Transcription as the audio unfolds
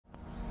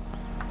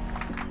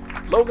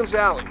Logan's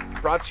Alley,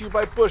 brought to you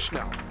by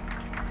Bushnell,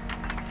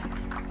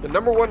 the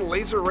 #1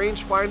 laser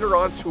rangefinder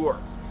on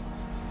tour.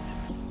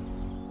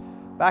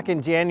 Back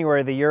in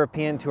January, the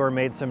European Tour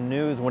made some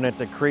news when it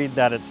decreed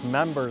that its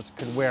members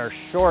could wear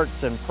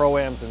shorts in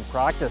pro-ams and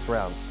practice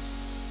rounds.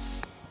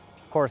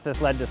 Of course, this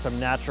led to some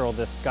natural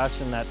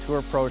discussion that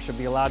Tour pros should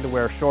be allowed to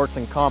wear shorts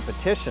in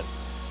competition.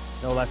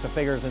 No lesser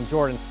figures than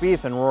Jordan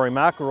Spieth and Rory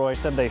McIlroy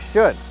said they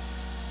should.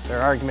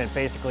 Their argument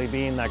basically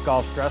being that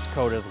golf's dress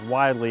code is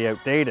widely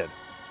outdated.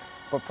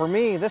 But for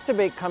me, this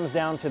debate comes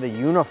down to the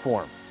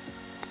uniform.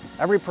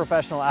 Every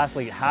professional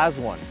athlete has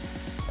one.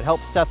 It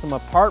helps set them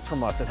apart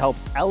from us. It helps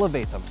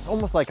elevate them. It's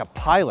almost like a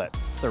pilot.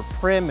 Their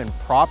prim and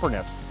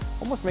properness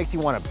almost makes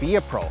you want to be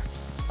a pro.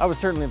 That was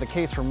certainly the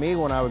case for me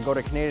when I would go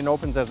to Canadian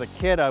Opens as a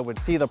kid. I would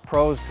see the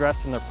pros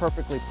dressed in their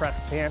perfectly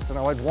pressed pants and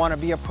I would want to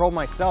be a pro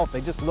myself.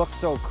 They just looked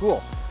so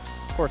cool.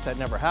 Of course, that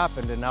never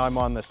happened, and now I'm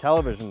on this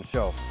television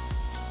show.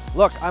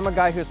 Look, I'm a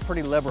guy who's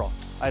pretty liberal.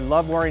 I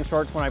love wearing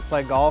shorts when I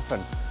play golf,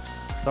 and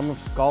some of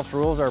golf's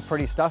rules are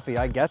pretty stuffy,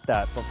 I get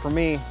that. But for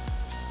me,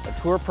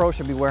 a Tour pro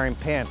should be wearing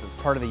pants.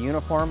 It's part of the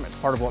uniform, it's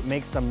part of what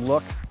makes them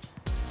look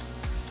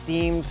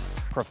esteemed,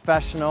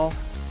 professional,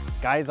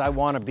 guys I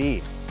want to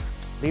be.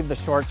 Leave the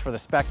shorts for the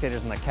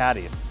spectators and the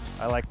caddies.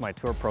 I like my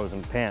Tour pros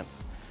in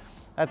pants.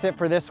 That's it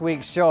for this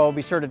week's show.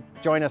 Be sure to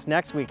join us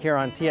next week here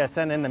on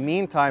TSN. In the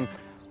meantime,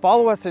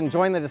 follow us and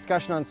join the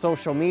discussion on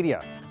social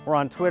media. We're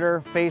on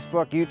Twitter,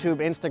 Facebook, YouTube,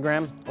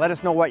 Instagram. Let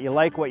us know what you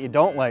like, what you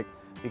don't like,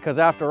 because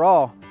after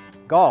all,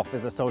 golf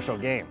is a social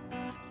game.